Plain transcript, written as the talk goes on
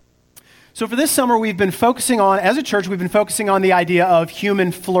So for this summer, we've been focusing on, as a church, we've been focusing on the idea of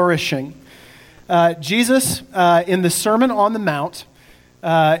human flourishing. Jesus, in the Sermon on the Mount,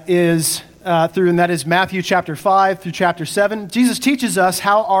 and that is Matthew chapter 5 through chapter 7, Jesus teaches us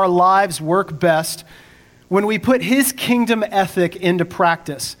how our lives work best when we put his kingdom ethic into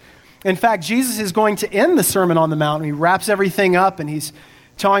practice. In fact, Jesus is going to end the Sermon on the Mount, and he wraps everything up, and he's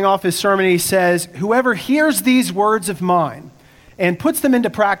tying off his sermon, and he says, "Whoever hears these words of mine and puts them into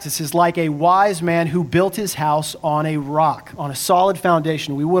practice is like a wise man who built his house on a rock, on a solid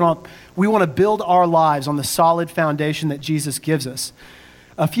foundation." We want to build our lives on the solid foundation that Jesus gives us.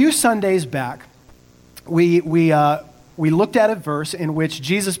 A few Sundays back, we looked at a verse in which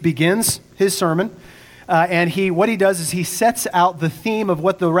Jesus begins his sermon, and what he does is he sets out the theme of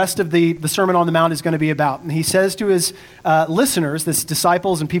what the rest of the Sermon on the Mount is going to be about. And he says to his listeners, his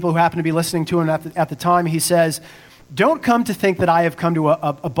disciples and people who happen to be listening to him at the time, he says, "Don't come to think that I have come to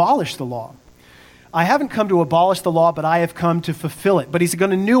abolish the law. I haven't come to abolish the law, but I have come to fulfill it." But he's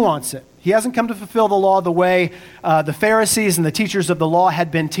going to nuance it. He hasn't come to fulfill the law the way the Pharisees and the teachers of the law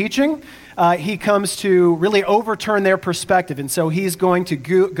had been teaching. He comes to really overturn their perspective. And so he's going to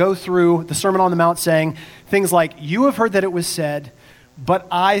go through the Sermon on the Mount saying things like, "You have heard that it was said, but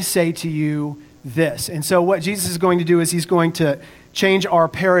I say to you this." And so what Jesus is going to do is he's going to change our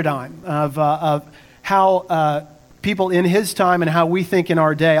paradigm of how people in his time and how we think in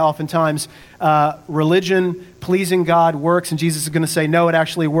our day, oftentimes religion, pleasing God works, and Jesus is going to say, no, it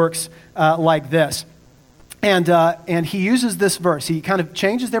actually works like this. And he uses this verse. He kind of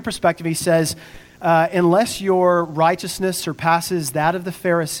changes their perspective. He says, unless your righteousness surpasses that of the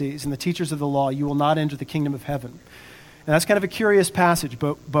Pharisees and the teachers of the law, you will not enter the kingdom of heaven. And that's kind of a curious passage,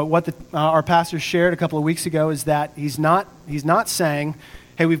 but what our pastor shared a couple of weeks ago is that he's not saying,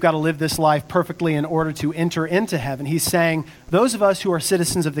 hey, we've got to live this life perfectly in order to enter into heaven. He's saying those of us who are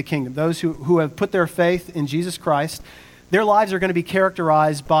citizens of the kingdom, those who have put their faith in Jesus Christ, their lives are going to be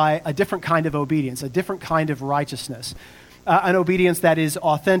characterized by a different kind of obedience, a different kind of righteousness, an obedience that is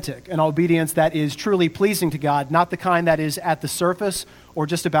authentic, an obedience that is truly pleasing to God, not the kind that is at the surface or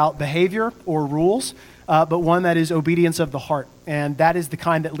just about behavior or rules, but one that is obedience of the heart. And that is the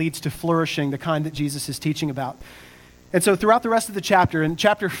kind that leads to flourishing, the kind that Jesus is teaching about. And so throughout the rest of the chapter, in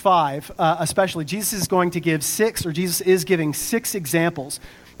chapter 5 especially, Jesus is giving 6 examples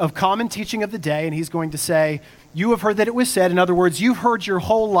of common teaching of the day, and he's going to say, you have heard that it was said. In other words, you've heard your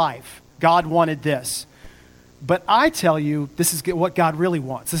whole life, God wanted this. But I tell you, this is what God really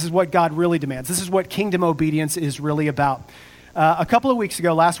wants. This is what God really demands. This is what kingdom obedience is really about. A couple of weeks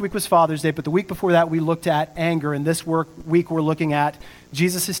ago, last week was Father's Day, but the week before that we looked at anger, and this week we're looking at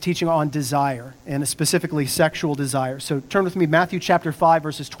Jesus' teaching on desire, and specifically sexual desire. So turn with me, Matthew chapter 5,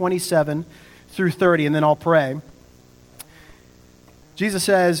 verses 27 through 30, and then I'll pray. Jesus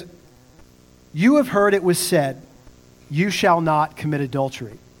says, "You have heard it was said, you shall not commit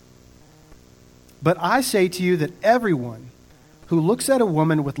adultery. But I say to you that everyone who looks at a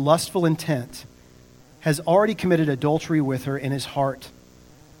woman with lustful intent has already committed adultery with her in his heart.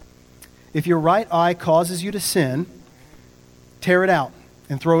 If your right eye causes you to sin, tear it out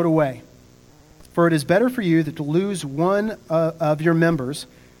and throw it away. For it is better for you to lose one of your members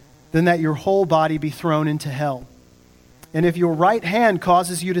than that your whole body be thrown into hell. And if your right hand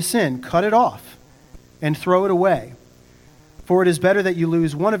causes you to sin, cut it off and throw it away. For it is better that you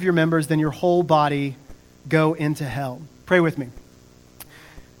lose one of your members than your whole body go into hell." Pray with me.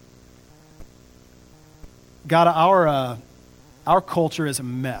 God, our culture is a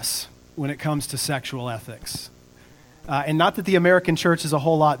mess when it comes to sexual ethics. And not that the American church is a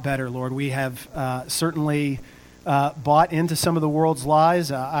whole lot better, Lord. We have certainly bought into some of the world's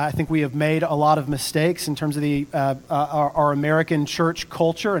lies. I think we have made a lot of mistakes in terms of our American church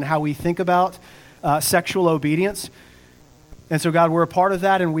culture and how we think about sexual obedience. And so, God, we're a part of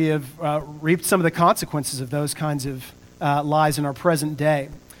that, and we have reaped some of the consequences of those kinds of lies in our present day.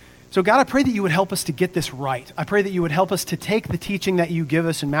 So, God, I pray that you would help us to get this right. I pray that you would help us to take the teaching that you give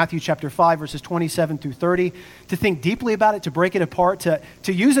us in Matthew chapter 5, verses 27 through 30, to think deeply about it, to break it apart,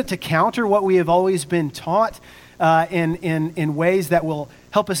 to use it to counter what we have always been taught in ways that will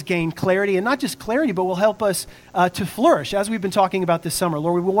help us gain clarity, and not just clarity, but will help us to flourish, as we've been talking about this summer.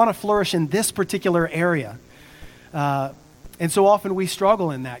 Lord, we want to flourish in this particular area. And so often we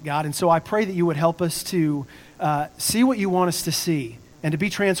struggle in that, God. And so I pray that you would help us to see what you want us to see, and to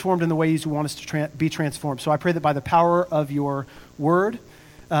be transformed in the ways you want us to be transformed. So I pray that by the power of your word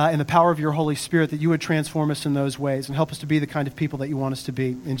and the power of your Holy Spirit, that you would transform us in those ways and help us to be the kind of people that you want us to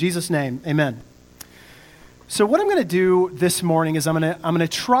be. In Jesus' name, amen. So what I'm going to do this morning is I'm going to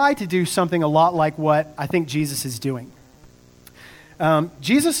try to do something a lot like what I think Jesus is doing.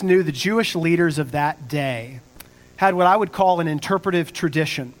 Jesus knew the Jewish leaders of that day had what I would call an interpretive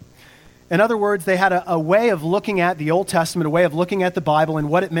tradition. In other words, they had a way of looking at the Old Testament, a way of looking at the Bible and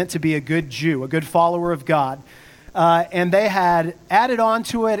what it meant to be a good Jew, a good follower of God. And they had added on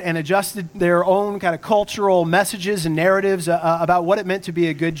to it and adjusted their own kind of cultural messages and narratives about what it meant to be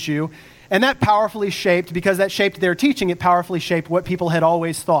a good Jew. And that powerfully shaped, because that shaped their teaching, it powerfully shaped what people had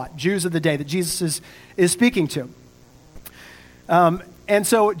always thought, Jews of the day, that Jesus is speaking to. And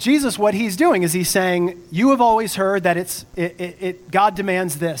so Jesus, what he's doing is he's saying, you have always heard that God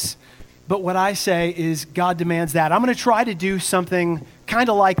demands this. But what I say is God demands that. I'm going to try to do something kind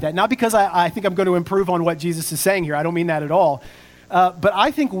of like that. Not because I think I'm going to improve on what Jesus is saying here. I don't mean that at all. But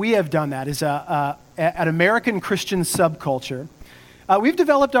I think we have done that as an American Christian subculture. We've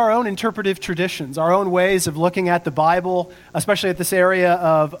developed our own interpretive traditions, our own ways of looking at the Bible, especially at this area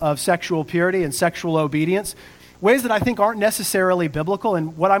of sexual purity and sexual obedience, ways that I think aren't necessarily biblical.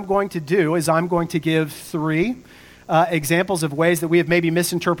 And what I'm going to do is I'm going to give three examples of ways that we have maybe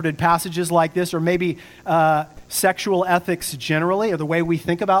misinterpreted passages like this, or maybe sexual ethics generally, or the way we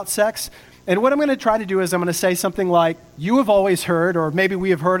think about sex. And what I'm going to try to do is I'm going to say something like, you have always heard, or maybe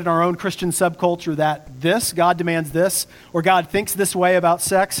we have heard in our own Christian subculture that this, God demands this, or God thinks this way about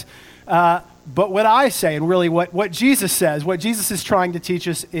sex. But what I say, and really what Jesus says, what Jesus is trying to teach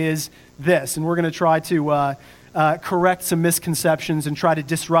us is this. And we're going to try to correct some misconceptions and try to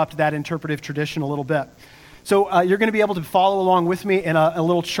disrupt that interpretive tradition a little bit. So you're going to be able to follow along with me in a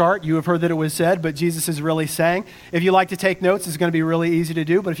little chart. You have heard that it was said, but Jesus is really saying. If you like to take notes, it's going to be really easy to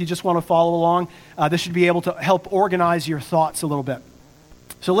do. But if you just want to follow along, this should be able to help organize your thoughts a little bit.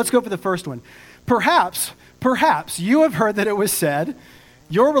 So let's go for the first one. Perhaps you have heard that it was said,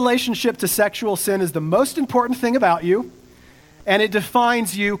 your relationship to sexual sin is the most important thing about you, and it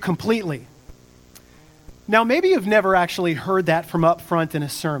defines you completely. Now, maybe you've never actually heard that from up front in a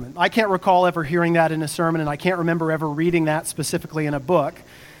sermon. I can't recall ever hearing that in a sermon, and I can't remember ever reading that specifically in a book.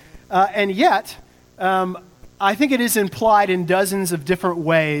 And yet, I think it is implied in dozens of different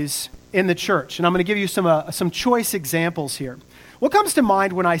ways in the church. And I'm going to give you some choice examples here. What comes to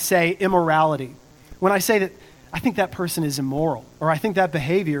mind when I say immorality? When I say that I think that person is immoral, or I think that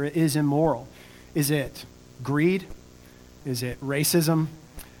behavior is immoral? Is it greed? Is it racism?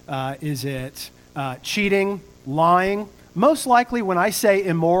 Is it cheating, lying? Most likely when I say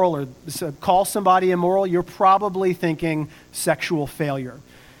immoral or call somebody immoral, you're probably thinking sexual failure.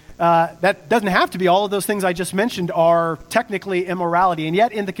 That doesn't have to be. All of those things I just mentioned are technically immorality. And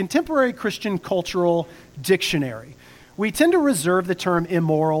yet in the contemporary Christian cultural dictionary, we tend to reserve the term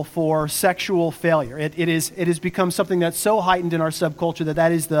immoral for sexual failure. It has become something that's so heightened in our subculture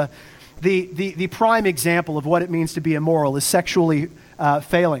that is the prime example of what it means to be immoral, is sexually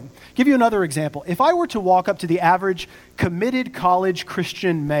failing. Give you another example. If I were to walk up to the average committed college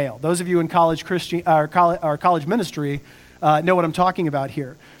Christian male, those of you in college ministry know what I'm talking about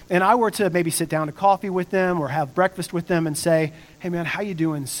here, and I were to maybe sit down to coffee with them or have breakfast with them and say, hey man, how you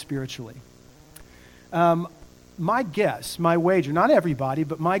doing spiritually? My guess, my wager, not everybody,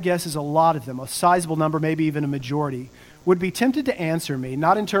 but my guess is a lot of them, a sizable number, maybe even a majority, would be tempted to answer me,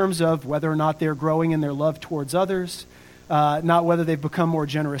 not in terms of whether or not they're growing in their love towards others, not whether they've become more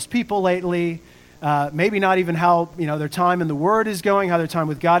generous people lately, maybe not even how their time in the Word is going, how their time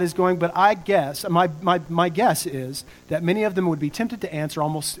with God is going. But I guess, my guess is that many of them would be tempted to answer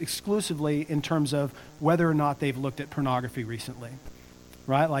almost exclusively in terms of whether or not they've looked at pornography recently,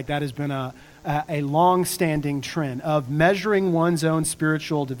 right? Like that has been a long-standing trend of measuring one's own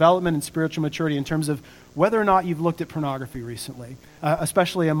spiritual development and spiritual maturity in terms of whether or not you've looked at pornography recently,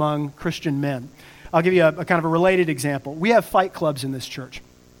 especially among Christian men. I'll give you a kind of a related example. We have fight clubs in this church.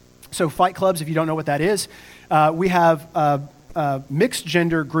 So fight clubs, if you don't know what that is, we have mixed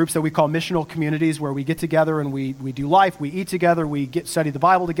gender groups that we call missional communities, where we get together and we do life, we eat together, we study the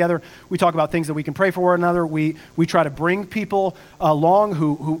Bible together, we talk about things that we can pray for one another, we try to bring people along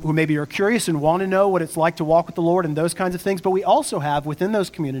who maybe are curious and want to know what it's like to walk with the Lord and those kinds of things. But we also have, within those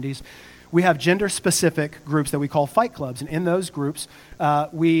communities, we have gender-specific groups that we call fight clubs. And in those groups,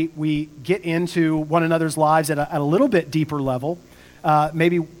 we get into one another's lives at a little bit deeper level,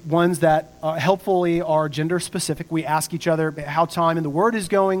 maybe ones that helpfully are gender-specific. We ask each other how time in the Word is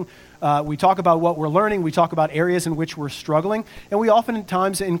going. We talk about what we're learning. We talk about areas in which we're struggling. And we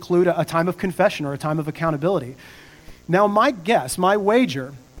oftentimes include a time of confession or a time of accountability. Now, my guess, my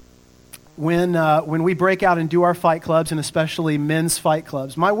wager, when we break out and do our fight clubs, and especially men's fight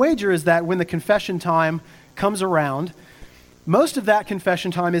clubs, my wager is that when the confession time comes around, most of that confession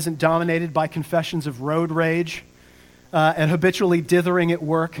time isn't dominated by confessions of road rage and habitually dithering at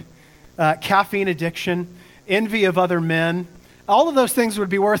work, caffeine addiction, envy of other men, all of those things would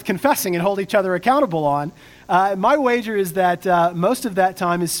be worth confessing and hold each other accountable on. My wager is that most of that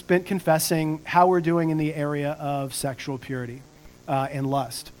time is spent confessing how we're doing in the area of sexual purity and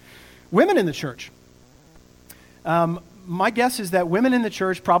lust. Women in the church. My guess is that women in the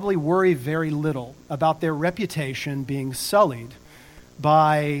church probably worry very little about their reputation being sullied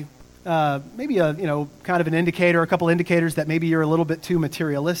by maybe a kind of an indicator, a couple indicators that maybe you're a little bit too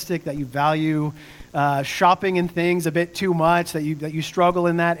materialistic, that you value shopping and things a bit too much, that you struggle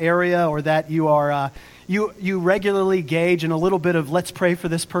in that area, or that you are you regularly gauge in a little bit of let's pray for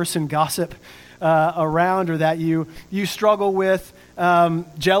this person gossip around, or that you struggle with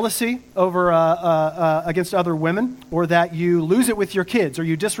jealousy over against other women, or that you lose it with your kids, or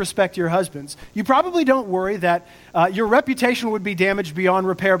you disrespect your husbands. You probably don't worry that your reputation would be damaged beyond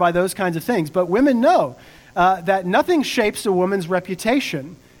repair by those kinds of things. But women know that nothing shapes a woman's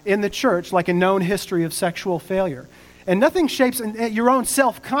reputation in the church like a known history of sexual failure. And nothing shapes your own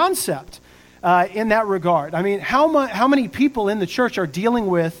self-concept in that regard. I mean, how many people in the church are dealing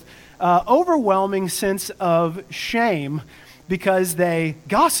with overwhelming sense of shame because they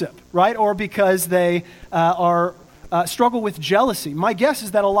gossip, right? Or because they struggle with jealousy. My guess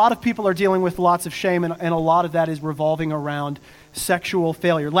is that a lot of people are dealing with lots of shame, and a lot of that is revolving around sexual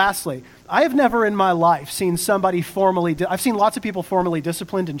failure. Lastly, I have never in my life seen somebody I've seen lots of people formally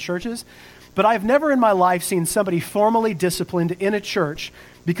disciplined in churches, but I've never in my life seen somebody formally disciplined in a church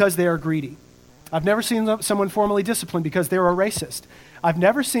because they are greedy. I've never seen someone formally disciplined because they're a racist. I've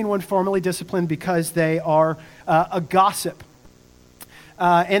never seen one formally disciplined because they are a gossip.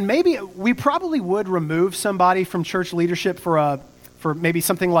 And maybe we probably would remove somebody from church leadership for maybe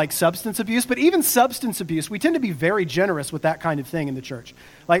something like substance abuse, but even substance abuse, we tend to be very generous with that kind of thing in the church.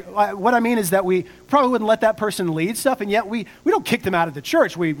 Like, what I mean is that we probably wouldn't let that person lead stuff, and yet we don't kick them out of the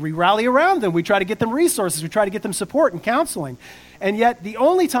church. We rally around them. We try to get them resources. We try to get them support and counseling. And yet, the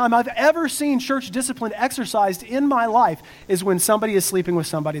only time I've ever seen church discipline exercised in my life is when somebody is sleeping with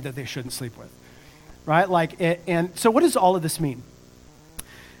somebody that they shouldn't sleep with, right? And so what does all of this mean?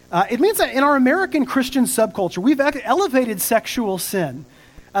 It means that in our American Christian subculture, we've elevated sexual sin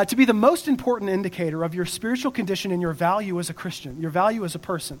to be the most important indicator of your spiritual condition and your value as a Christian, your value as a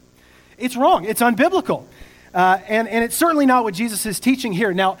person. It's wrong. It's unbiblical. And it's certainly not what Jesus is teaching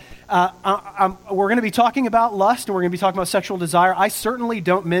here. Now, we're going to be talking about lust, and we're going to be talking about sexual desire. I certainly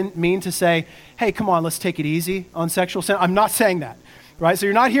don't mean to say, hey, come on, let's take it easy on sexual sin. I'm not saying that, right? So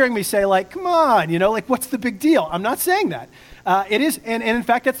you're not hearing me say, like, come on, what's the big deal? I'm not saying that. It is, and in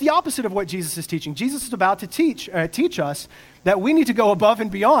fact, that's the opposite of what Jesus is teaching. Jesus is about to teach us that we need to go above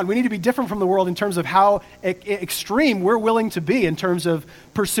and beyond. We need to be different from the world in terms of how extreme we're willing to be in terms of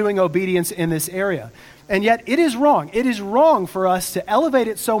pursuing obedience in this area. And yet it is wrong. It is wrong for us to elevate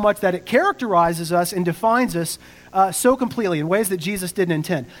it so much that it characterizes us and defines us so completely in ways that Jesus didn't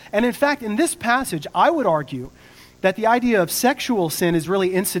intend. And in fact, in this passage, I would argue that the idea of sexual sin is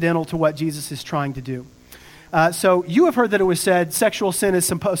really incidental to what Jesus is trying to do. So you have heard that it was said sexual sin is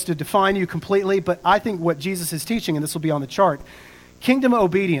supposed to define you completely, but I think what Jesus is teaching, and this will be on the chart, kingdom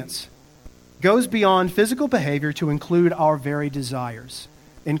obedience goes beyond physical behavior to include our very desires,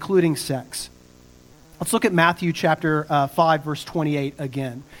 including sex. Let's look at Matthew chapter 5, verse 28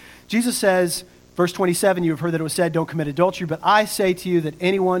 again. Jesus says, verse 27, you have heard that it was said, don't commit adultery, but I say to you that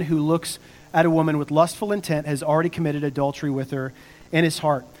anyone who looks at a woman with lustful intent has already committed adultery with her in his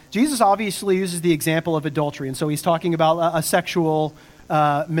heart. Jesus obviously uses the example of adultery, and so he's talking about a sexual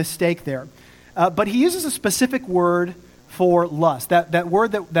mistake there. But he uses a specific word for lust, that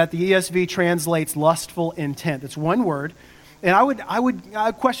word that the ESV translates lustful intent. It's one word. And I would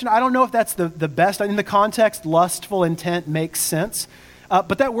question, I don't know if that's the best. In the context, lustful intent makes sense.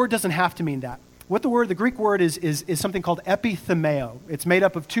 But that word doesn't have to mean that. What the Greek word is something called epithemeo. It's made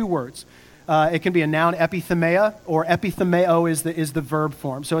up of two words. It can be a noun, epithemia, or epithemeo is the verb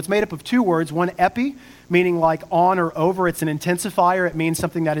form. So it's made up of two words. One, epi, meaning like on or over. It's an intensifier. It means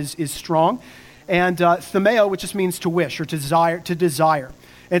something that is strong. And themeo, which just means to wish or to desire.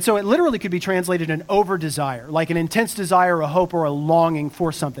 And so it literally could be translated an over-desire, like an intense desire, a hope, or a longing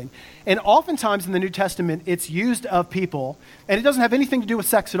for something. And oftentimes in the New Testament, it's used of people, and it doesn't have anything to do with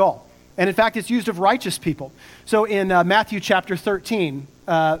sex at all. And in fact, it's used of righteous people. So in Matthew chapter 13,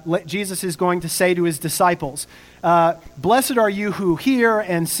 Jesus is going to say to his disciples, blessed are you who hear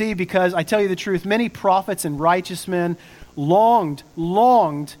and see, because I tell you the truth, many prophets and righteous men longed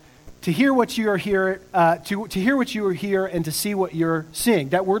to hear what you are here, to hear what you are here, and to see what you're seeing.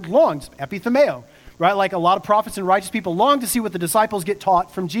 That word longed, epithemeo, right? Like a lot of prophets and righteous people long to see what the disciples get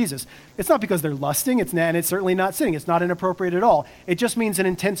taught from Jesus. It's not because they're lusting, and it's certainly not sinning. It's not inappropriate at all. It just means an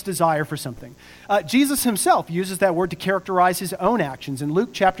intense desire for something. Jesus himself uses that word to characterize his own actions. In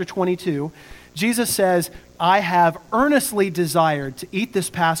Luke chapter 22, Jesus says, I have earnestly desired to eat this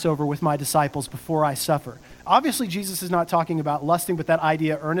Passover with my disciples before I suffer. Obviously, Jesus is not talking about lusting, but that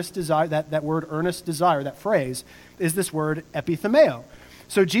idea, earnest desire, that word earnest desire, that phrase, is this word epithumeo.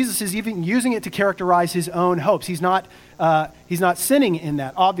 So Jesus is even using it to characterize his own hopes. He's not sinning in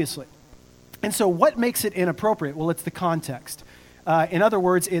that, obviously. And so what makes it inappropriate? Well, it's the context. In other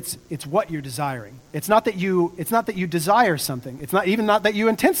words, it's what you're desiring. It's not that you desire something. It's not that you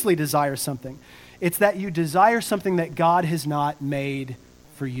intensely desire something. It's that you desire something that God has not made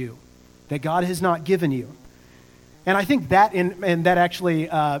for you, that God has not given you. And I think that actually,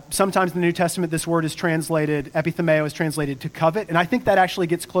 sometimes in the New Testament, this word is translated, epithumeo is translated to covet, and I think that actually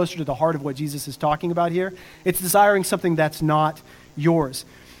gets closer to the heart of what Jesus is talking about here. It's desiring something that's not yours.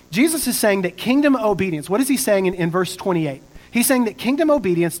 Jesus is saying that kingdom obedience, what is he saying in verse 28? He's saying that kingdom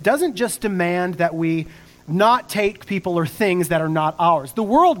obedience doesn't just demand that we not take people or things that are not ours. The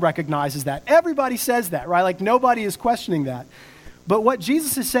world recognizes that. Everybody says that, right? Like nobody is questioning that. But what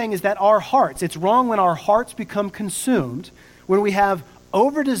Jesus is saying is that our hearts, it's wrong when our hearts become consumed, when we have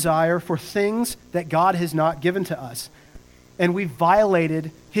over-desire for things that God has not given to us, and we've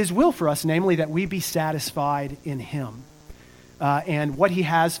violated his will for us, namely that we be satisfied in him. And what he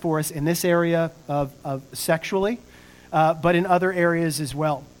has for us in this area of sexually, but in other areas as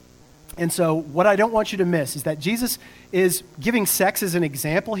well. And so what I don't want you to miss is that Jesus is giving sex as an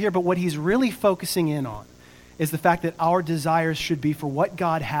example here, but what he's really focusing in on is the fact that our desires should be for what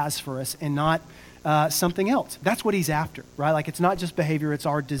God has for us and not something else. That's what he's after, right? Like it's not just behavior, it's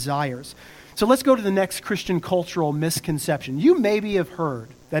our desires. So let's go to the next Christian cultural misconception. You maybe have heard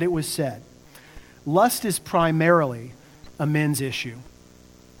that it was said, lust is primarily a men's issue.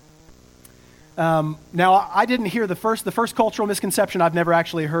 Now, I didn't hear the first cultural misconception I've never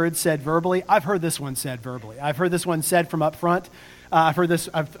actually heard said verbally. I've heard this one said verbally. I've heard this one said from up front. I've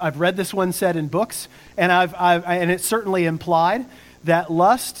read this one said in books, and and it's certainly implied that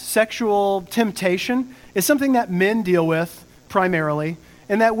lust, sexual temptation, is something that men deal with primarily,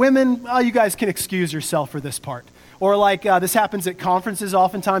 and that women, you guys can excuse yourself for this part. Or like this happens at conferences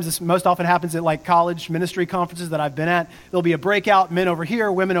oftentimes. This most often happens at like college ministry conferences that I've been at. There'll be a breakout, men over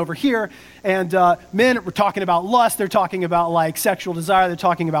here, women over here. And men are talking about lust. They're talking about like sexual desire. They're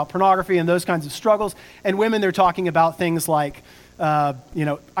talking about pornography and those kinds of struggles. And women, they're talking about things like,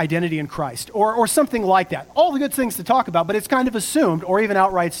 identity in Christ or something like that. All the good things to talk about, but it's kind of assumed or even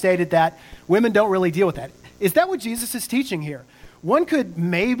outright stated that women don't really deal with that. Is that what Jesus is teaching here? One could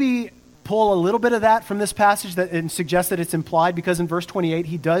maybe pull a little bit of that from this passage and suggest that it's implied, because in verse 28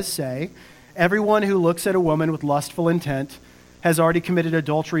 he does say, everyone who looks at a woman with lustful intent has already committed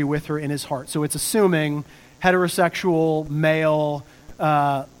adultery with her in his heart. So it's assuming heterosexual male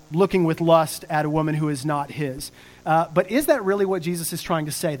looking with lust at a woman who is not his. But is that really what Jesus is trying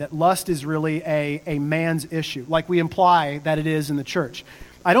to say, that lust is really a man's issue, like we imply that it is in the church?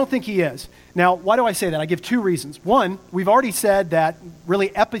 I don't think he is. Now, why do I say that? I give two reasons. One, we've already said that really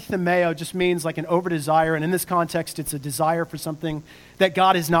epithumeo just means like an over-desire, and in this context, it's a desire for something that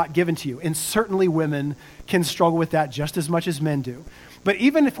God has not given to you. And certainly women can struggle with that just as much as men do. But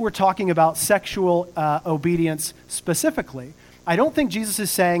even if we're talking about sexual obedience specifically, I don't think Jesus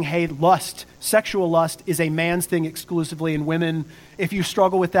is saying, hey, sexual lust is a man's thing exclusively, and women, if you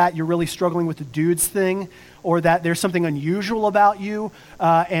struggle with that, you're really struggling with the dude's thing, or that there's something unusual about you,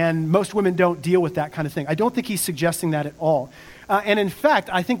 and most women don't deal with that kind of thing. I don't think he's suggesting that at all. And in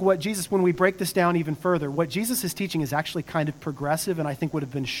fact, I think what Jesus, when we break this down even further, what Jesus is teaching is actually kind of progressive, and I think would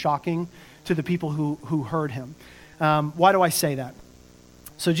have been shocking to the people who heard him. Why do I say that?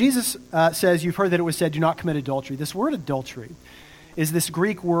 So Jesus says, you've heard that it was said, do not commit adultery. This word adultery is this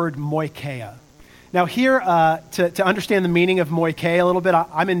Greek word moikeia. Now here, to understand the meaning of moikeia a little bit,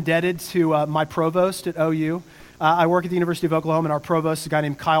 I'm indebted to my provost at OU. I work at the University of Oklahoma, and our provost is a guy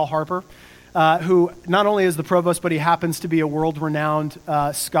named Kyle Harper, who not only is the provost, but he happens to be a world-renowned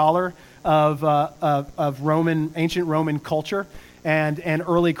scholar of ancient Roman culture and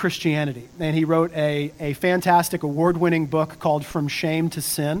early Christianity. And he wrote a fantastic award-winning book called From Shame to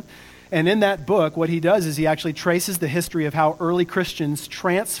Sin. And in that book, what he does is he actually traces the history of how early Christians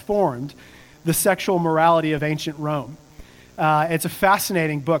transformed the sexual morality of ancient Rome. It's a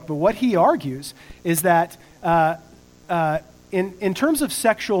fascinating book, but what he argues is that in terms of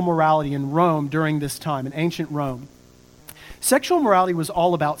sexual morality in Rome during this time, in ancient Rome, sexual morality was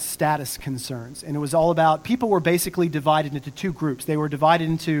all about status concerns, and it was all about, people were basically divided into two groups. They were divided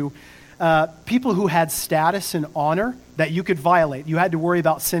into people who had status and honor that you could violate. You had to worry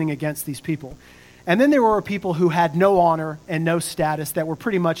about sinning against these people. And then there were people who had no honor and no status that were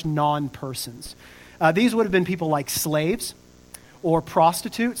pretty much non-persons. These would have been people like slaves or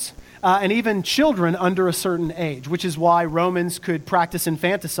prostitutes, and even children under a certain age, which is why Romans could practice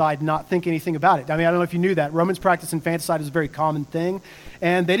infanticide and not think anything about it. I mean, I don't know if you knew that. Romans practice infanticide is a very common thing,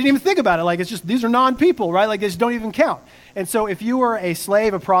 and they didn't even think about it. Like, it's just, these are non-people, right? Like, they just don't even count. And so if you were a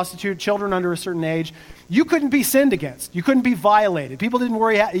slave, a prostitute, children under a certain age, you couldn't be sinned against. You couldn't be violated. People didn't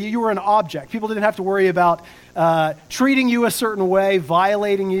worry, you were an object. People didn't have to worry about treating you a certain way,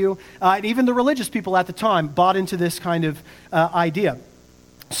 violating you. And even the religious people at the time bought into this kind of idea.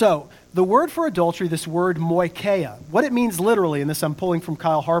 So the word for adultery, this word moikeia, what it means literally, and this I'm pulling from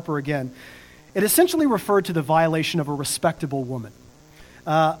Kyle Harper again, it essentially referred to the violation of a respectable woman,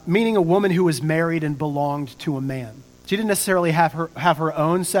 meaning a woman who was married and belonged to a man. She didn't necessarily have her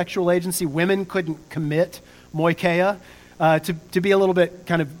own sexual agency. Women couldn't commit moikeia. To be a little bit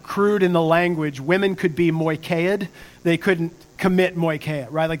kind of crude in the language, women could be moikeiad. They couldn't commit moikeia,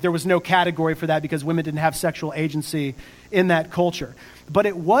 right? Like, there was no category for that because women didn't have sexual agency in that culture. But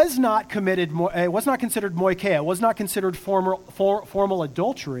it was not considered moikeia. It was not considered formal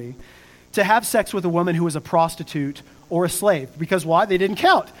adultery to have sex with a woman who was a prostitute or a slave. Because why? They didn't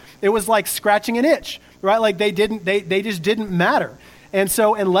count. It was like scratching an itch, right? Like, they just didn't matter. And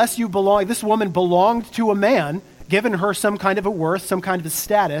so unless you belong, this woman belonged to a man, given her some kind of a worth, some kind of a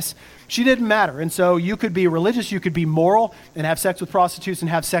status, she didn't matter. And so you could be religious, you could be moral, and have sex with prostitutes and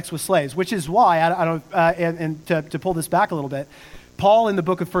have sex with slaves, which is why, to pull this back a little bit, Paul in the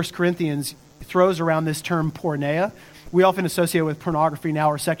book of 1 Corinthians throws around this term porneia. We often associate it with pornography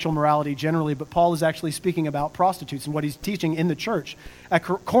now or sexual morality generally, but Paul is actually speaking about prostitutes, and what he's teaching in the church at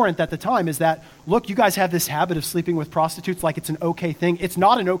Corinth at the time is that, look, you guys have this habit of sleeping with prostitutes like it's an okay thing. It's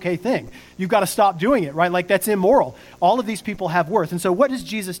not an okay thing. You've got to stop doing it, right? Like, that's immoral. All of these people have worth. And so what is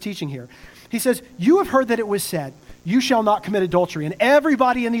Jesus teaching here? He says, you have heard that it was said, you shall not commit adultery. And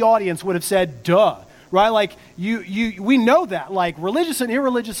everybody in the audience would have said, duh, right? Like, we know that, like, religious and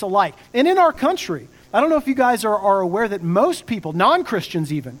irreligious alike. And in our country, I don't know if you guys are aware that most people,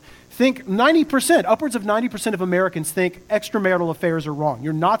 non-Christians even, think 90%, upwards of 90% of Americans think extramarital affairs are wrong.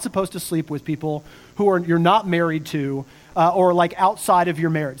 You're not supposed to sleep with people you're not married to or like outside of your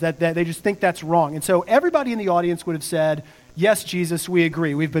marriage. That they just think that's wrong. And so everybody in the audience would have said, yes, Jesus, we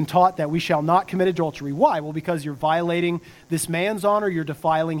agree. We've been taught that we shall not commit adultery. Why? Well, because you're violating this man's honor, you're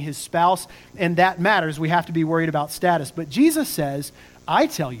defiling his spouse, and that matters. We have to be worried about status. But Jesus says, I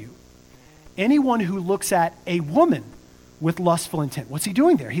tell you, anyone who looks at a woman with lustful intent, what's he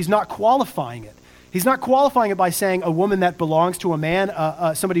doing there? He's not qualifying it. He's not qualifying it by saying a woman that belongs to a man,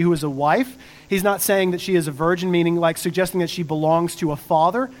 somebody who is a wife. He's not saying that she is a virgin, meaning like suggesting that she belongs to a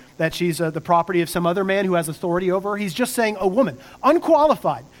father, that she's the property of some other man who has authority over her. He's just saying a woman,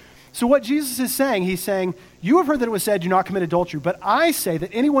 unqualified. So what Jesus is saying, he's saying, you have heard that it was said, do not commit adultery, but I say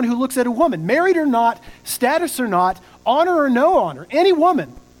that anyone who looks at a woman, married or not, status or not, honor or no honor, any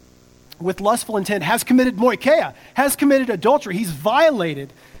woman with lustful intent has committed moikeia, has committed adultery. He's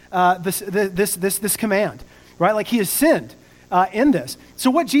violated this command, right? Like, he has sinned in this. So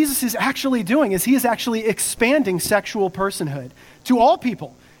what Jesus is actually doing is he is actually expanding sexual personhood to all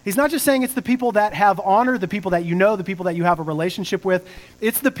people. He's not just saying it's the people that have honor, the people that you know, the people that you have a relationship with.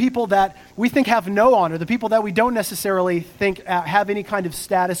 It's the people that we think have no honor, the people that we don't necessarily think have any kind of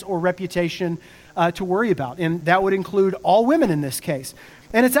status or reputation to worry about. And that would include all women in this case.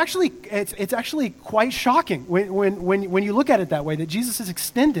 And it's actually quite shocking when you look at it that way, that Jesus is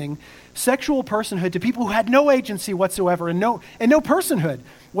extending sexual personhood to people who had no agency whatsoever and no personhood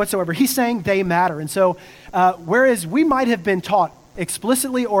whatsoever. He's saying they matter. And so whereas we might have been taught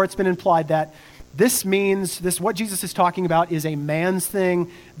explicitly, or it's been implied that what Jesus is talking about is a man's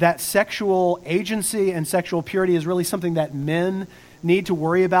thing, that sexual agency and sexual purity is really something that men need to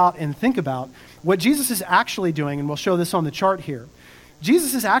worry about and think about. What Jesus is actually doing, and we'll show this on the chart here,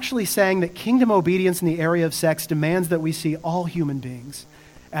 Jesus is actually saying that kingdom obedience in the area of sex demands that we see all human beings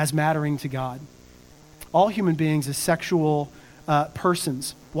as mattering to God. All human beings as sexual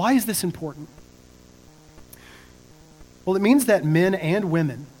persons. Why is this important? Well, it means that men and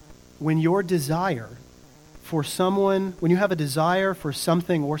women, when you have a desire for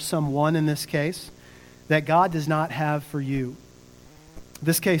something or someone in this case, that God does not have for you,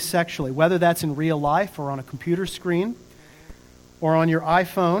 this case sexually, whether that's in real life or on a computer screen, or on your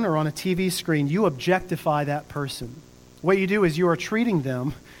iPhone or on a TV screen, you objectify that person. What you do is you are treating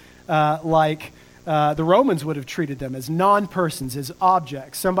them like the Romans would have treated them, as non-persons, as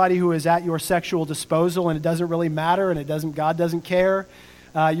objects, somebody who is at your sexual disposal and it doesn't really matter and God doesn't care.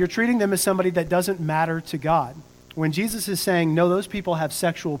 You're treating them as somebody that doesn't matter to God. When Jesus is saying, no, those people have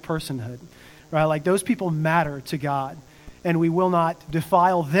sexual personhood, right? Like those people matter to God, and we will not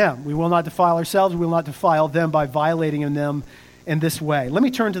defile them. We will not defile ourselves. We will not defile them by violating them in this way. Let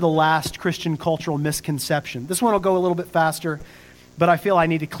me turn to the last Christian cultural misconception. This one will go a little bit faster, but I feel I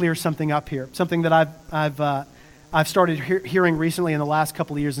need to clear something up here, something that I've started hearing recently in the last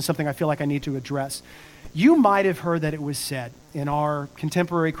couple of years, and something I feel like I need to address. You might have heard that it was said in our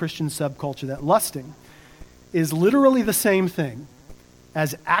contemporary Christian subculture that lusting is literally the same thing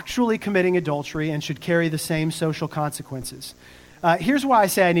as actually committing adultery and should carry the same social consequences. Here's why I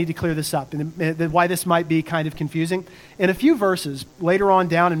say I need to clear this up and why this might be kind of confusing. In a few verses later on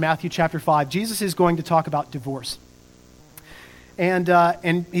down in Matthew chapter 5, Jesus is going to talk about divorce. And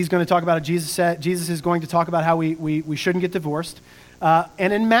he's going to talk about it. Jesus is going to talk about how we shouldn't get divorced.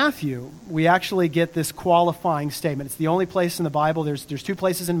 And in Matthew, we actually get this qualifying statement. It's the only place in the Bible. There's two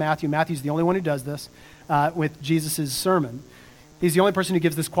places in Matthew. Matthew's the only one who does this with Jesus' sermon. He's the only person who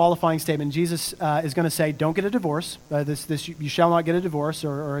gives this qualifying statement. Jesus is going to say, "Don't get a divorce. You shall not get a divorce,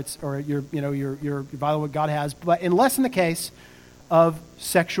 or you're violating what God has, but unless in the case of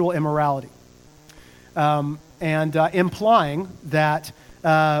sexual immorality." And implying that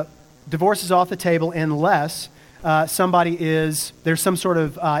divorce is off the table unless there's some sort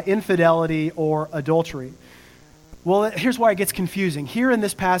of infidelity or adultery. Well, here's why it gets confusing. Here in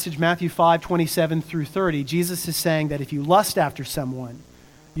this passage, Matthew 5:27 through 30, Jesus is saying that if you lust after someone,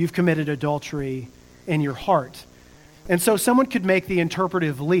 you've committed adultery in your heart. And so someone could make the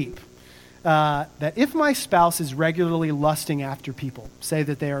interpretive leap that if my spouse is regularly lusting after people, say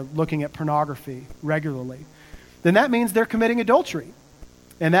that they are looking at pornography regularly, then that means they're committing adultery.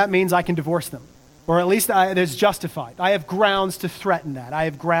 And that means I can divorce them. Or at least it's justified. I have grounds to threaten that. I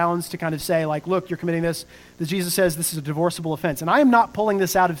have grounds to kind of say, like, look, you're committing this. That Jesus says this is a divorceable offense. And I am not pulling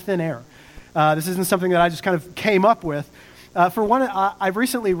this out of thin air. This isn't something that I just kind of came up with. For one, I've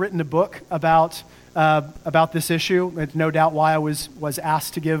recently written a book about this issue. It's no doubt why I was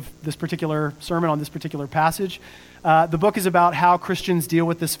asked to give this particular sermon on this particular passage. The book is about how Christians deal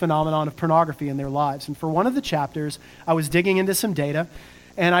with this phenomenon of pornography in their lives. And for one of the chapters, I was digging into some data,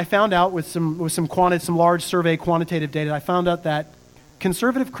 and I found out with some large survey quantitative data, I found out that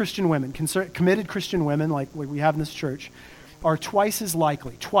conservative Christian women, committed Christian women like we have in this church, are twice as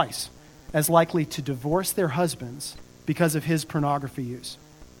likely to divorce their husbands because of his pornography use.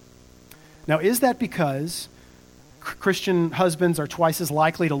 Now, is that because Christian husbands are twice as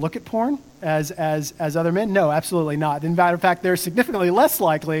likely to look at porn as other men? No, absolutely not. In matter of fact, they're significantly less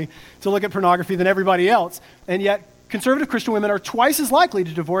likely to look at pornography than everybody else. And yet, conservative Christian women are twice as likely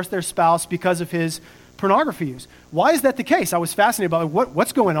to divorce their spouse because of his pornography use. Why is that the case? I was fascinated by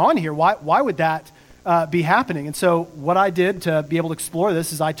what's going on here. Why would that be happening? And so what I did to be able to explore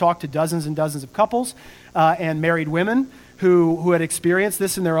this is I talked to dozens and dozens of couples and married women who had experienced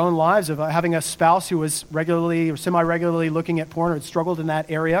this in their own lives of having a spouse who was regularly or semi-regularly looking at porn or had struggled in that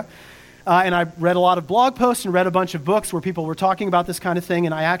area. And I read a lot of blog posts and read a bunch of books where people were talking about this kind of thing,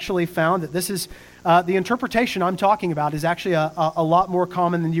 and I actually found that this is, the interpretation I'm talking about is actually a lot more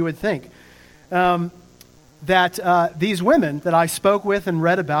common than you would think. That these women that I spoke with and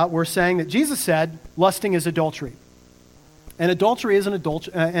read about were saying that Jesus said lusting is adultery. And adultery is and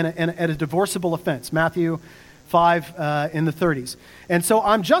a divorceable offense. Matthew 5 in the 30s. And so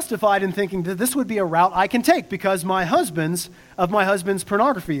I'm justified in thinking that this would be a route I can take because my husband's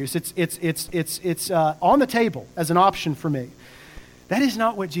pornography use. It's on the table as an option for me. That is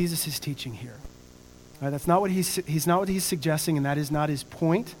not what Jesus is teaching here. That's not what he's not what he's suggesting, and that is not his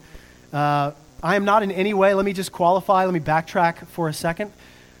point. I am not in any way, let me just qualify, let me backtrack for a second.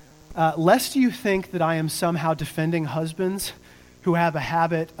 Lest you think that I am somehow defending husbands who have a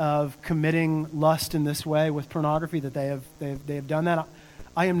habit of committing lust in this way with pornography, that they have done that.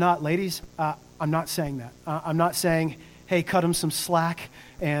 I am not, ladies, I'm not saying that. I'm not saying, hey, cut them some slack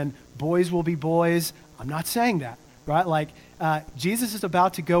and boys will be boys. I'm not saying that, right? Like, Jesus is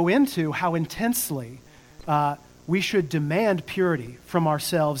about to go into how intensely we should demand purity from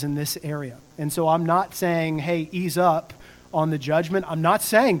ourselves in this area. And so I'm not saying, hey, ease up on the judgment. I'm not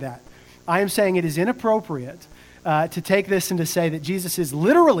saying that. I am saying it is inappropriate to take this and to say that Jesus is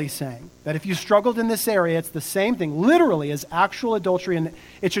literally saying that if you struggled in this area, it's the same thing, literally, as actual adultery, and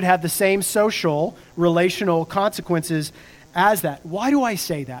it should have the same social, relational consequences as that. Why do I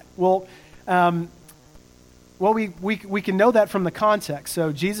say that? Well, we can know that from the context.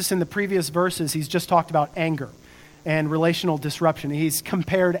 So Jesus in the previous verses, he's just talked about anger and relational disruption. He's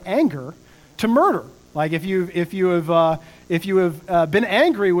compared anger to murder. Like if you have been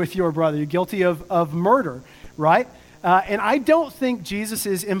angry with your brother, you're guilty of murder. Right? And I don't think Jesus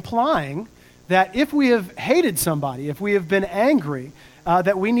is implying that if we have hated somebody, if we have been angry,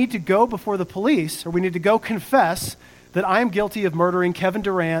 that we need to go before the police or we need to go confess that I am guilty of murdering Kevin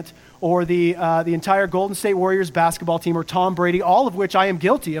Durant or the entire Golden State Warriors basketball team or Tom Brady, all of which I am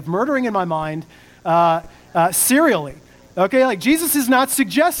guilty of murdering in my mind serially. Okay, like Jesus is not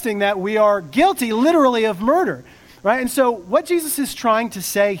suggesting that we are guilty literally of murder, right? And so what Jesus is trying to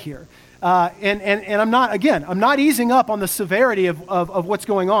say here, and I'm not easing up on the severity of what's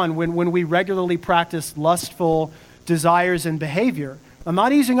going on when we regularly practice lustful desires and behavior. I'm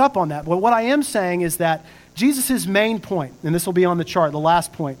not easing up on that. But what I am saying is that Jesus' main point, and this will be on the chart, the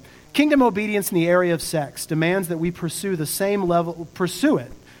last point, kingdom obedience in the area of sex demands that we pursue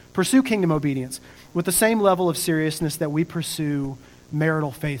kingdom obedience with the same level of seriousness that we pursue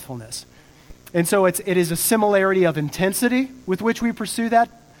marital faithfulness. And so it is a similarity of intensity with which we pursue that,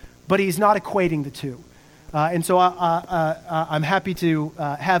 but he's not equating the two. And so I'm happy to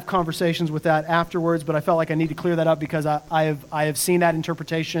have conversations with that afterwards, but I felt like I need to clear that up because I have seen that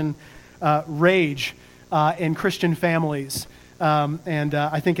interpretation rage in Christian families, and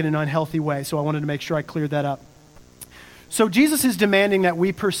I think in an unhealthy way. So I wanted to make sure I cleared that up. So Jesus is demanding that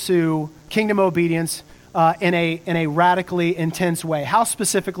we pursue kingdom obedience in a radically intense way. How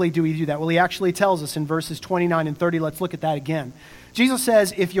specifically do we do that? Well, he actually tells us in verses 29 and 30. Let's look at that again. Jesus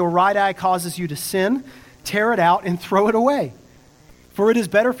says, if your right eye causes you to sin, tear it out and throw it away. For it is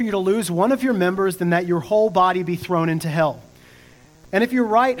better for you to lose one of your members than that your whole body be thrown into hell. And if your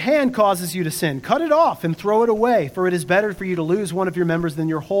right hand causes you to sin, cut it off and throw it away. For it is better for you to lose one of your members than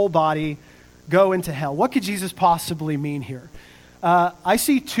your whole body go into hell. What could Jesus possibly mean here? I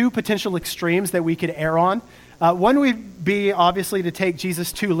see two potential extremes that we could err on. One would be obviously to take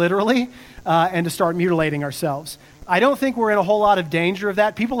Jesus too literally and to start mutilating ourselves. I don't think we're in a whole lot of danger of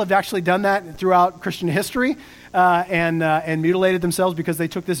that. People have actually done that throughout Christian history and mutilated themselves because they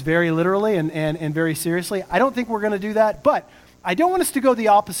took this very literally and very seriously. I don't think we're going to do that, but I don't want us to go the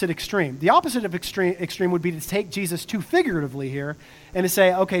opposite extreme. The opposite of extreme would be to take Jesus too figuratively here and to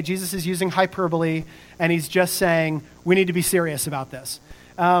say, okay, Jesus is using hyperbole and he's just saying we need to be serious about this.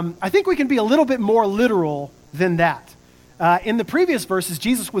 I think we can be a little bit more literal than that. In the previous verses,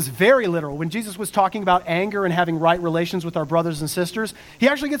 Jesus was very literal. When Jesus was talking about anger and having right relations with our brothers and sisters, he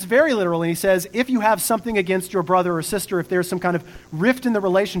actually gets very literal and he says, if you have something against your brother or sister, if there's some kind of rift in the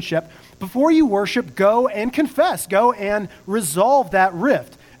relationship, before you worship, go and confess, go and resolve that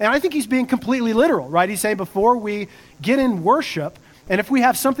rift. And I think he's being completely literal, right? He's saying before we get in worship, and if we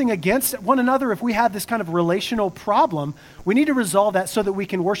have something against one another, if we have this kind of relational problem, we need to resolve that so that we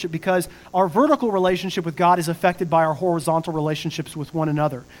can worship, because our vertical relationship with God is affected by our horizontal relationships with one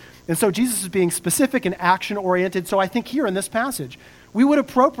another. And so Jesus is being specific and action-oriented. So I think here in this passage, we would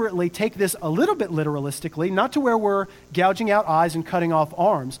appropriately take this a little bit literalistically, not to where we're gouging out eyes and cutting off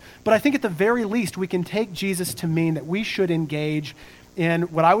arms, but I think at the very least we can take Jesus to mean that we should engage in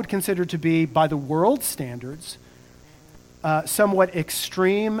what I would consider to be, by the world's standards, somewhat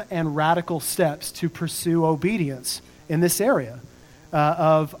extreme and radical steps to pursue obedience in this area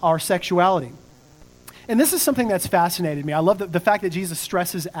of our sexuality. And this is something that's fascinated me. I love the fact that Jesus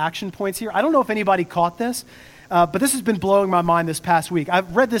stresses action points here. I don't know if anybody caught this, but this has been blowing my mind this past week.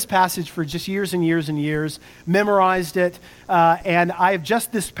 I've read this passage for just years and years and years, memorized it, and I have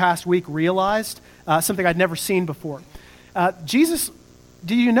just this past week realized something I'd never seen before.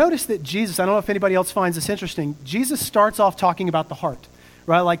 Do you notice that Jesus, I don't know if anybody else finds this interesting, Jesus starts off talking about the heart,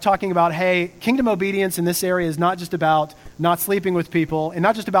 right? Like talking about, hey, kingdom obedience in this area is not just about not sleeping with people and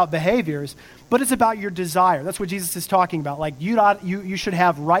not just about behaviors, but it's about your desire. That's what Jesus is talking about. Like you should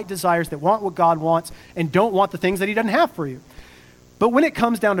have right desires that want what God wants and don't want the things that he doesn't have for you. But when it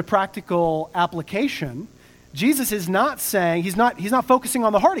comes down to practical application, Jesus is not saying, he's not focusing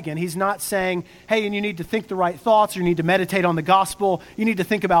on the heart again. He's not saying, hey, and you need to think the right thoughts, or you need to meditate on the gospel, you need to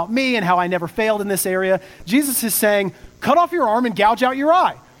think about me and how I never failed in this area. Jesus is saying, cut off your arm and gouge out your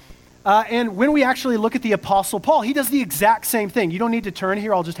eye. And when we actually look at the Apostle Paul, he does the exact same thing. You don't need to turn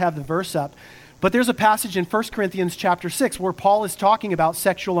here, I'll just have the verse up. But there's a passage in 1 Corinthians chapter 6 where Paul is talking about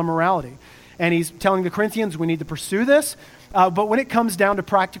sexual immorality. And he's telling the Corinthians, we need to pursue this. But when it comes down to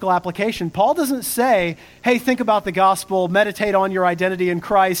practical application, Paul doesn't say, hey, think about the gospel, meditate on your identity in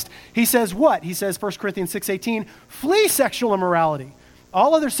Christ. He says what? He says, 1 Corinthians 6:18, flee sexual immorality.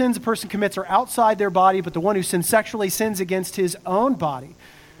 All other sins a person commits are outside their body, but the one who sins sexually sins against his own body.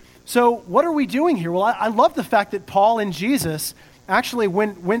 So what are we doing here? Well, I love the fact that Paul and Jesus actually,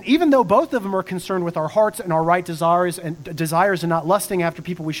 when even though both of them are concerned with our hearts and our right desires and not lusting after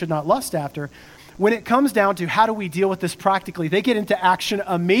people we should not lust after, when it comes down to how do we deal with this practically, they get into action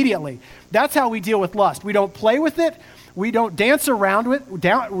immediately. That's how we deal with lust. We don't play with it. We don't dance around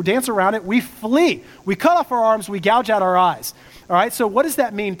it. We flee. We cut off our arms. We gouge out our eyes. All right, so what does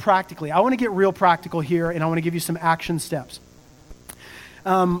that mean practically? I want to get real practical here, and I want to give you some action steps.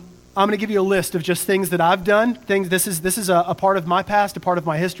 I'm going to give you a list of just things that I've done. This is a part of my past, a part of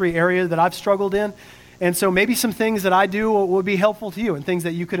my history area that I've struggled in. And so maybe some things that I do will be helpful to you and things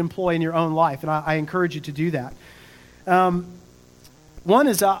that you could employ in your own life. And I encourage you to do that. One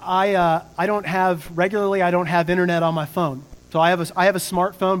is I don't have internet on my phone. So I have a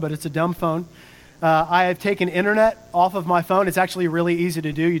smartphone, but it's a dumb phone. I have taken internet off of my phone. It's actually really easy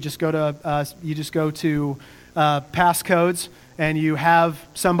to do. You just go to passcodes, and you have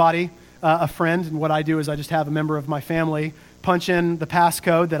somebody, a friend. And what I do is I just have a member of my family punch in the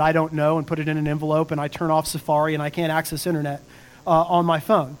passcode that I don't know and put it in an envelope, and I turn off Safari, and I can't access internet on my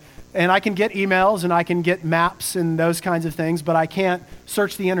phone. And I can get emails, and I can get maps and those kinds of things, but I can't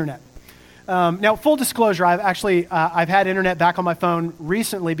search the internet. Now, full disclosure, I've had internet back on my phone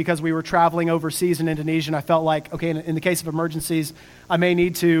recently because we were traveling overseas in Indonesia, and I felt like, okay, in the case of emergencies, I may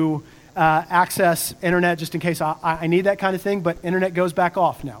need to access internet just in case I need that kind of thing, but internet goes back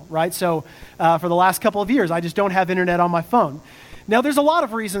off now, right? So for the last couple of years, I just don't have internet on my phone. Now, there's a lot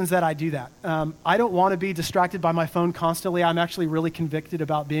of reasons that I do that. I don't want to be distracted by my phone constantly. I'm actually really convicted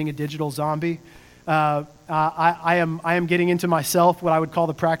about being a digital zombie. I am getting into myself what I would call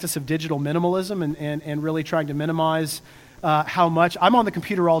the practice of digital minimalism and really trying to minimize how much. I'm on the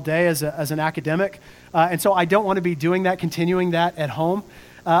computer all day as an academic, and so I don't want to be doing that, continuing that at home.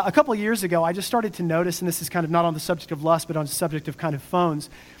 A couple of years ago, I just started to notice, and this is kind of not on the subject of lust, but on the subject of kind of phones.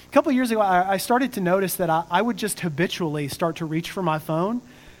 A couple of years ago, I started to notice that I would just habitually start to reach for my phone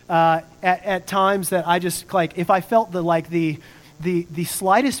at times that I just, like, if I felt the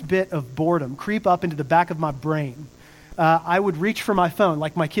slightest bit of boredom creep up into the back of my brain, I would reach for my phone,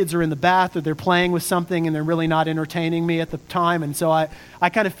 like my kids are in the bath or they're playing with something and they're really not entertaining me at the time. And so I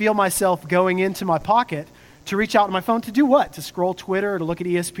kind of feel myself going into my pocket to reach out to my phone to do what? To scroll Twitter or to look at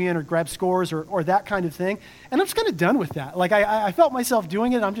ESPN or grab scores or that kind of thing. And I'm just kind of done with that. Like I felt myself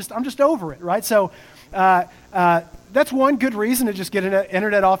doing it. I'm just over it, right? So that's one good reason to just get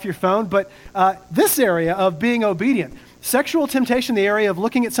internet off your phone. But this area of being obedient, sexual temptation, the area of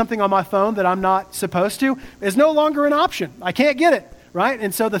looking at something on my phone that I'm not supposed to, is no longer an option. I can't get it, right?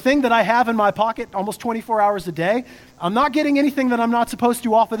 And so the thing that I have in my pocket almost 24 hours a day, I'm not getting anything that I'm not supposed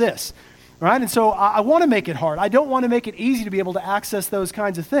to off of this, right? And so I want to make it hard. I don't want to make it easy to be able to access those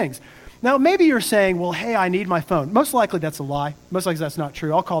kinds of things. Now, maybe you're saying, well, hey, I need my phone. Most likely that's a lie. Most likely that's not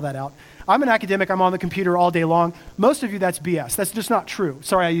true. I'll call that out. I'm an academic. I'm on the computer all day long. Most of you, that's BS. That's just not true.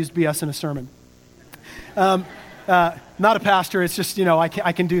 Sorry, I used BS in a sermon. Not a pastor. It's just,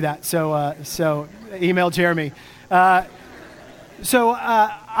 I can do that. So email Jeremy. I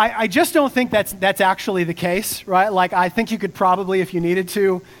just don't think that's actually the case, right? Like, I think you could probably, if you needed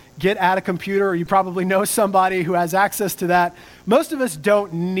to, get at a computer, or you probably know somebody who has access to that. Most of us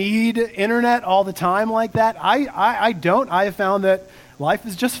don't need internet all the time like that. I don't. I have found that life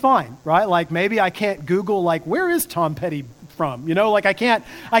is just fine, right? Like, maybe I can't Google, like, where is Tom Petty from? Like, I can't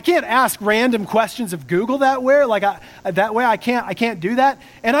ask random questions of Google that way. Like, I can't do that,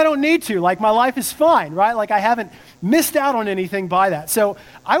 and I don't need to. Like, my life is fine, right? Like, I haven't missed out on anything by that. So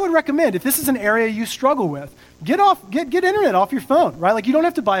I would recommend, if this is an area you struggle with, get internet off your phone, right? Like, you don't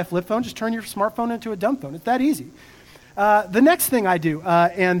have to buy a flip phone. Just turn your smartphone into a dumb phone. It's that easy. The next thing I do,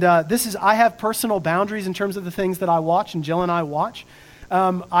 I have personal boundaries in terms of the things that I watch, and Jill and I watch.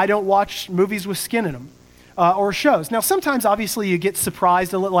 I don't watch movies with skin in them. Or shows. Now, sometimes, obviously, you get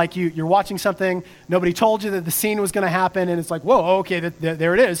surprised a little, like you're watching something, nobody told you that the scene was going to happen, and it's like, whoa, okay,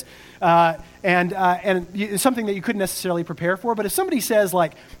 there it is. And it's something that you couldn't necessarily prepare for. But if somebody says,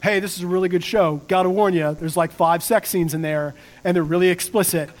 like, hey, this is a really good show, got to warn you, there's like 5 sex scenes in there, and they're really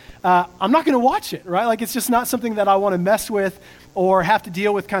explicit, I'm not going to watch it, right? Like, it's just not something that I want to mess with or have to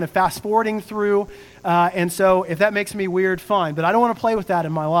deal with kind of fast forwarding through. And so if that makes me weird, fine. But I don't want to play with that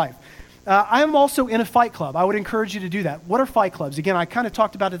in my life. I am also in a fight club. I would encourage you to do that. What are fight clubs? Again, I kind of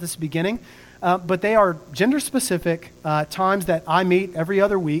talked about it at this beginning, but they are gender-specific times that I meet every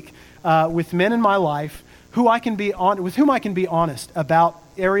other week with men in my life with whom I can be honest about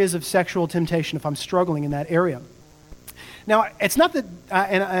areas of sexual temptation if I'm struggling in that area. Now, it's not that,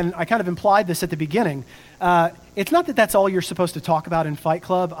 and I kind of implied this at the beginning, it's not that that's all you're supposed to talk about in Fight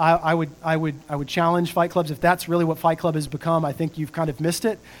Club. I would challenge Fight Clubs. If that's really what Fight Club has become, I think you've kind of missed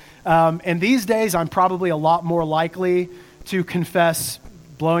it. And these days, I'm probably a lot more likely to confess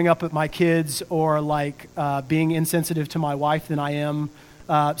blowing up at my kids or being insensitive to my wife than I am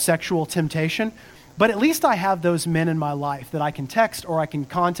sexual temptation. But at least I have those men in my life that I can text or I can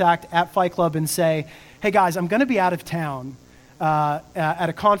contact at Fight Club and say, hey guys, I'm going to be out of town at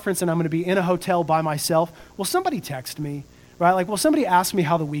a conference and I'm going to be in a hotel by myself. Will somebody text me, right? Like, will somebody ask me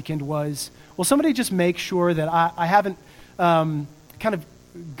how the weekend was? Will somebody just make sure that I haven't kind of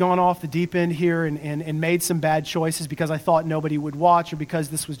gone off the deep end here and made some bad choices because I thought nobody would watch or because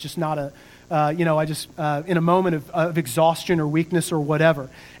this was just not in a moment of exhaustion or weakness or whatever.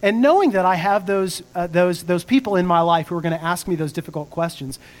 And knowing that I have those people in my life who are going to ask me those difficult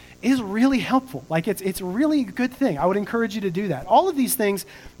questions is really helpful. Like, it's really a good thing. I would encourage you to do that. All of these things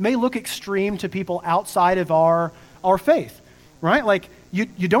may look extreme to people outside of our faith, right? Like,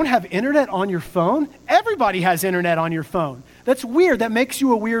 you don't have internet on your phone. Everybody has internet on your phone. That's weird. That makes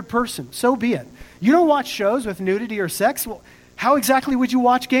you a weird person. So be it. You don't watch shows with nudity or sex. Well, how exactly would you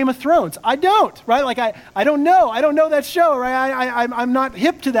watch Game of Thrones? I don't, right? Like, I don't know. I don't know that show, right? I'm not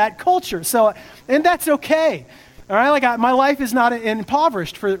hip to that culture. So, and that's okay. All right, like my life is not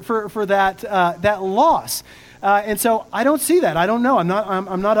impoverished for that loss, and so I don't see that. I don't know.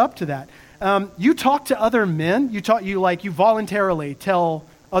 I'm not up to that. You talk to other men. You voluntarily tell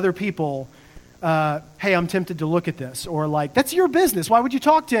other people, "Hey, I'm tempted to look at this," or like, "That's your business. Why would you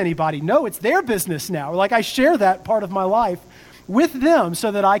talk to anybody?" No, it's their business now. Or like, I share that part of my life with them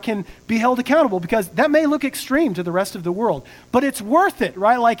so that I can be held accountable, because that may look extreme to the rest of the world, but it's worth it,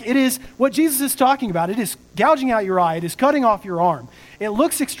 right? Like, it is what Jesus is talking about. It is gouging out your eye. It is cutting off your arm. It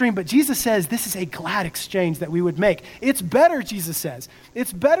looks extreme, but Jesus says this is a glad exchange that we would make. It's better, Jesus says.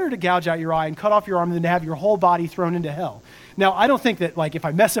 It's better to gouge out your eye and cut off your arm than to have your whole body thrown into hell. Now, I don't think that, like, if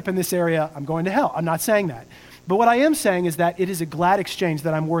I mess up in this area, I'm going to hell. I'm not saying that. But what I am saying is that it is a glad exchange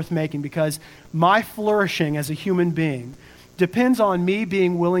that I'm worth making, because my flourishing as a human being depends on me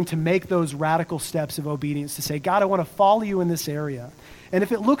being willing to make those radical steps of obedience to say, God, I want to follow you in this area. And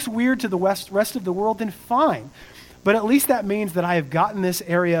if it looks weird to the rest of the world, then fine. But at least that means that I have gotten this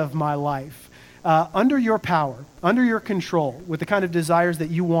area of my life under your power, under your control, with the kind of desires that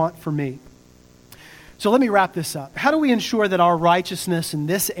you want for me. So let me wrap this up. How do we ensure that our righteousness in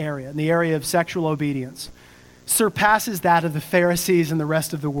this area, in the area of sexual obedience, surpasses that of the Pharisees and the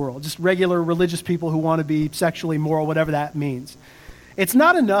rest of the world, just regular religious people who want to be sexually moral, whatever that means? It's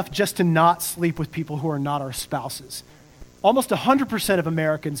not enough just to not sleep with people who are not our spouses. Almost 100% of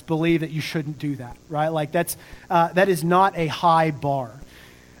Americans believe that you shouldn't do that, right? Like, that is not a high bar.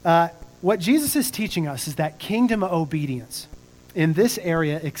 What Jesus is teaching us is that kingdom obedience in this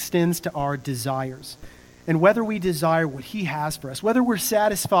area extends to our desires. And whether we desire what he has for us, whether we're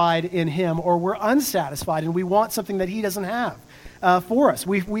satisfied in him or we're unsatisfied and we want something that he doesn't have for us.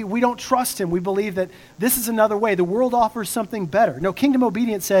 We don't trust him. We believe that this is another way. The world offers something better. No, kingdom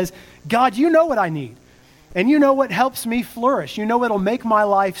obedience says, God, you know what I need. And you know what helps me flourish. You know what'll make my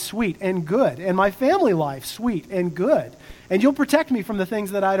life sweet and good, and my family life sweet and good. And you'll protect me from the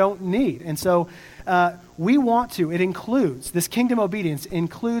things that I don't need. And so we want to, it includes, this kingdom obedience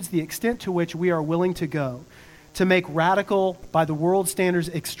includes the extent to which we are willing to go to make radical, by the world standards,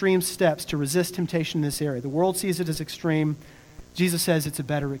 extreme steps to resist temptation in this area. The world sees it as extreme. Jesus says it's a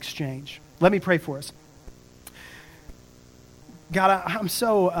better exchange. Let me pray for us. God, I'm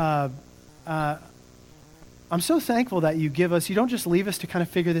so thankful that you give us, you don't just leave us to kind of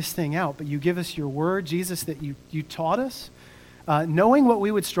figure this thing out, but you give us your word, Jesus, that you taught us. Knowing what we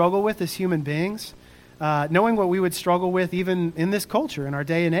would struggle with as human beings, knowing what we would struggle with even in this culture, in our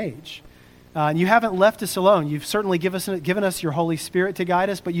day and age. And you haven't left us alone. You've certainly given us your Holy Spirit to guide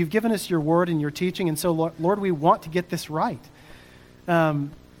us, but you've given us your word and your teaching, and so, Lord, we want to get this right. God,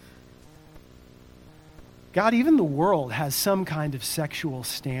 even the world has some kind of sexual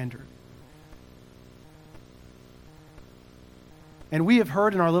standard. And we have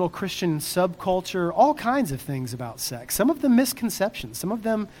heard in our little Christian subculture all kinds of things about sex. Some of them misconceptions, some of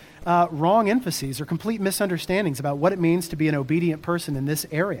them wrong emphases or complete misunderstandings about what it means to be an obedient person in this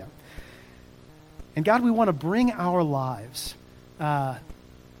area. And God, we want to bring our lives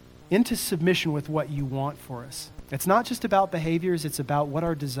into submission with what you want for us. It's not just about behaviors, it's about what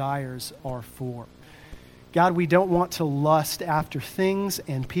our desires are for. God, we don't want to lust after things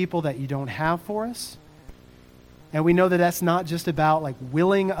and people that you don't have for us. And we know that that's not just about like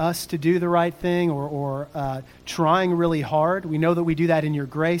willing us to do the right thing or trying really hard. We know that we do that in your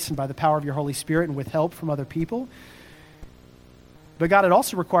grace and by the power of your Holy Spirit and with help from other people. But God, it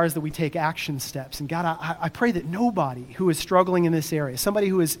also requires that we take action steps. And God, I pray that nobody who is struggling in this area, somebody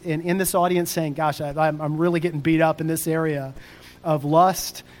who is in this audience saying, gosh, I'm really getting beat up in this area of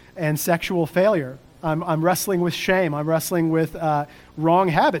lust and sexual failure. I'm wrestling with shame. I'm wrestling with wrong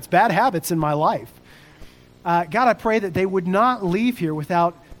habits, bad habits in my life. God, I pray that they would not leave here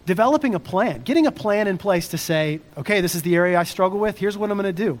without developing a plan, getting a plan in place to say, okay, this is the area I struggle with. Here's what I'm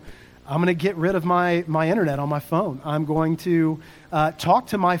going to do. I'm going to get rid of my internet on my phone. I'm going to talk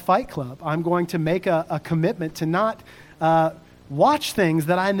to my fight club. I'm going to make a commitment to not watch things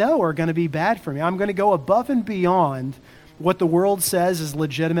that I know are going to be bad for me. I'm going to go above and beyond what the world says is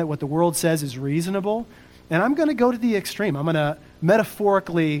legitimate, what the world says is reasonable, and I'm going to go to the extreme. I'm going to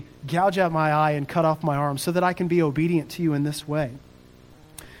metaphorically gouge out my eye and cut off my arm so that I can be obedient to you in this way.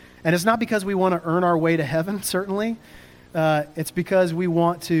 And it's not because we want to earn our way to heaven, certainly. It's because we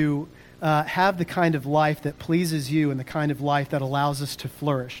want to have the kind of life that pleases you and the kind of life that allows us to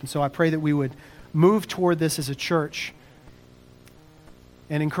flourish. And so I pray that we would move toward this as a church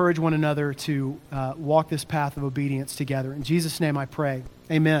and encourage one another to walk this path of obedience together. In Jesus' name I pray.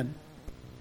 Amen.